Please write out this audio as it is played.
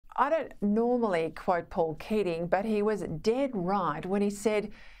I don't normally quote Paul Keating, but he was dead right when he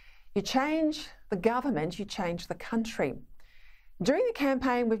said, "You change the government, you change the country." During the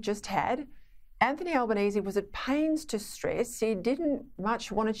campaign we've just had, Anthony Albanese was at pains to stress he didn't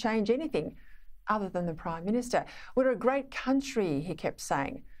much want to change anything other than the Prime Minister. "We're a great country," he kept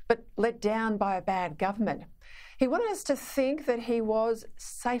saying, but let down by a bad government. He wanted us to think that he was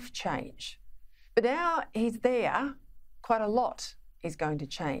safe change. But now he's there, quite a lot is going to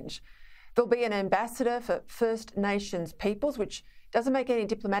change. There'll be an ambassador for First Nations peoples, which doesn't make any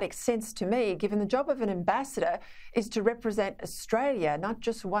diplomatic sense to me, given the job of an ambassador is to represent Australia, not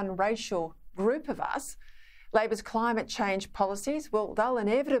just one racial group of us. Labor's climate change policies, well, they'll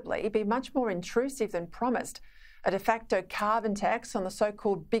inevitably be much more intrusive than promised. A de facto carbon tax on the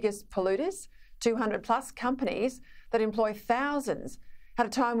so-called biggest polluters, 200 plus companies that employ thousands at a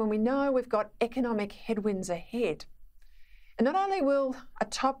time when we know we've got economic headwinds ahead. And not only will a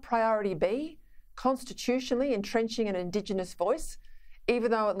top priority be constitutionally entrenching an Indigenous voice, even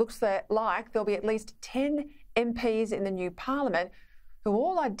though it looks like there'll be at least 10 MPs in the new Parliament who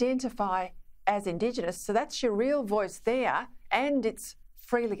all identify as Indigenous, so that's your real voice there, and it's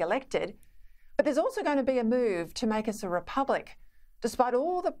freely elected. But there's also going to be a move to make us a republic, despite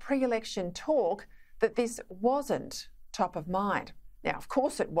all the pre-election talk that this wasn't top of mind. Now, of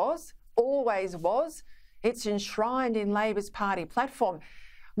course it was, always was. It's enshrined in Labor's party platform.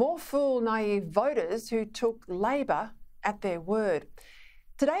 More fool naive voters who took Labor at their word.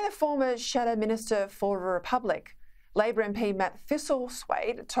 Today, the former Shadow Minister for a Republic, Labor MP Matt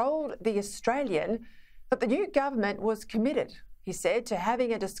Thistlethwaite, told The Australian that the new government was committed, he said, to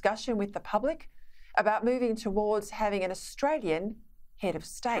having a discussion with the public about moving towards having an Australian head of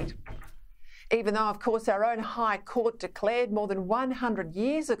state. Even though, of course, our own High Court declared more than 100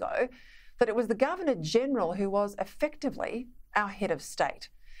 years ago that it was the Governor-General who was effectively our head of state.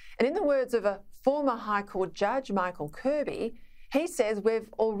 And in the words of a former High Court judge, Michael Kirby, he says we've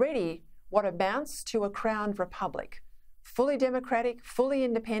already what amounts to a crowned republic, fully democratic, fully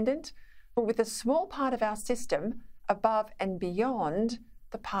independent, but with a small part of our system above and beyond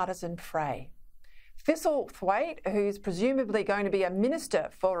the partisan fray. Thistlethwaite, who's presumably going to be a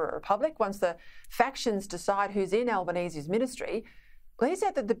minister for a republic once the factions decide who's in Albanese's ministry, well, he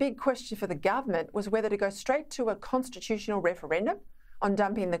said that the big question for the government was whether to go straight to a constitutional referendum on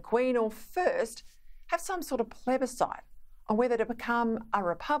dumping the Queen, or first have some sort of plebiscite on whether to become a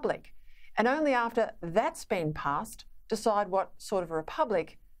republic, and only after that's been passed, decide what sort of a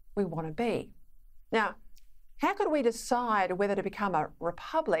republic we want to be. Now, how could we decide whether to become a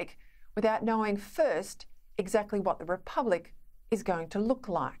republic without knowing first exactly what the republic is going to look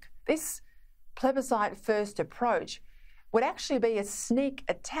like? This plebiscite-first approach would actually be a sneak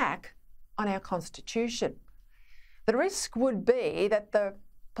attack on our constitution. The risk would be that the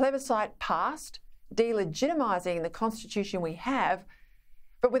plebiscite passed, delegitimising the constitution we have,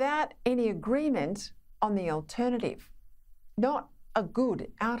 but without any agreement on the alternative. Not a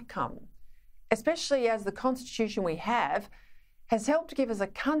good outcome, especially as the constitution we have has helped give us a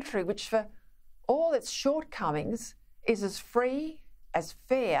country which, for all its shortcomings, is as free, as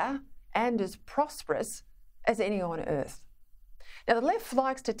fair, and as prosperous as any on earth. Now, the left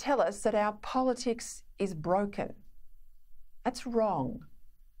likes to tell us that our politics is broken. That's wrong.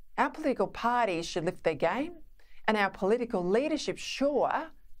 Our political parties should lift their game, and our political leadership sure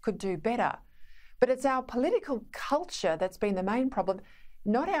could do better. But it's our political culture that's been the main problem,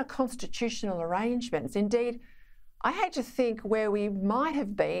 not our constitutional arrangements. Indeed, I hate to think where we might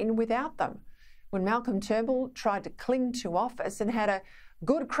have been without them. When Malcolm Turnbull tried to cling to office and had a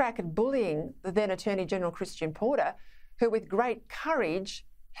good crack at bullying the then Attorney General Christian Porter, who with great courage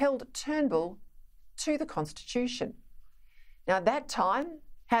held Turnbull to the Constitution. Now, at that time,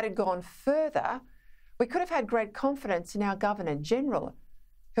 had it gone further, we could have had great confidence in our Governor-General,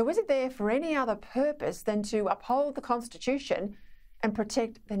 who isn't there for any other purpose than to uphold the Constitution and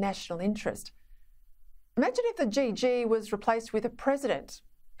protect the national interest. Imagine if the GG was replaced with a president,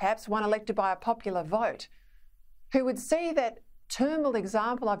 perhaps one elected by a popular vote, who would see that Turnbull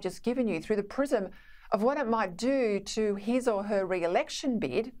example I've just given you through the prism of what it might do to his or her re-election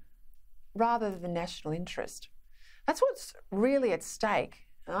bid rather than the national interest. That's what's really at stake.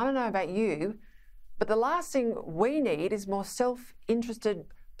 And I don't know about you, but the last thing we need is more self-interested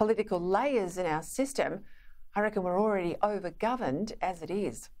political layers in our system. I reckon we're already over-governed as it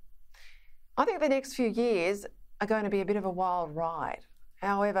is. I think the next few years are going to be a bit of a wild ride,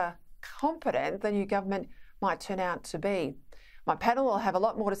 however competent the new government might turn out to be. My panel will have a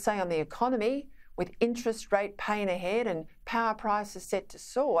lot more to say on the economy, with interest rate pain ahead and power prices set to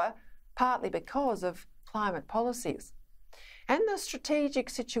soar, partly because of climate policies. And the strategic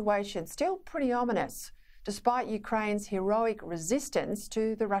situation still pretty ominous, despite Ukraine's heroic resistance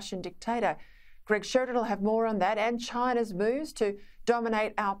to the Russian dictator. Greg Sheridan will have more on that and China's moves to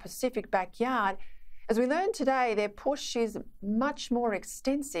dominate our Pacific backyard. As we learned today, their push is much more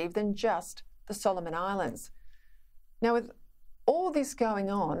extensive than just the Solomon Islands. Now, with all this going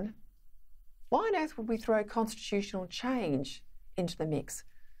on, why on earth would we throw constitutional change into the mix?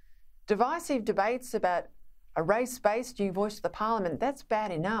 Divisive debates about a race-based new voice to the parliament, that's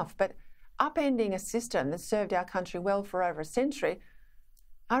bad enough, but upending a system that served our country well for over a century,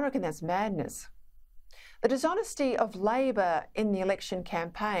 I reckon that's madness. The dishonesty of Labor in the election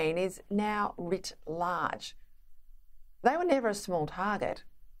campaign is now writ large. They were never a small target.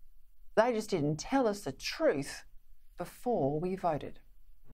 They just didn't tell us the truth before we voted.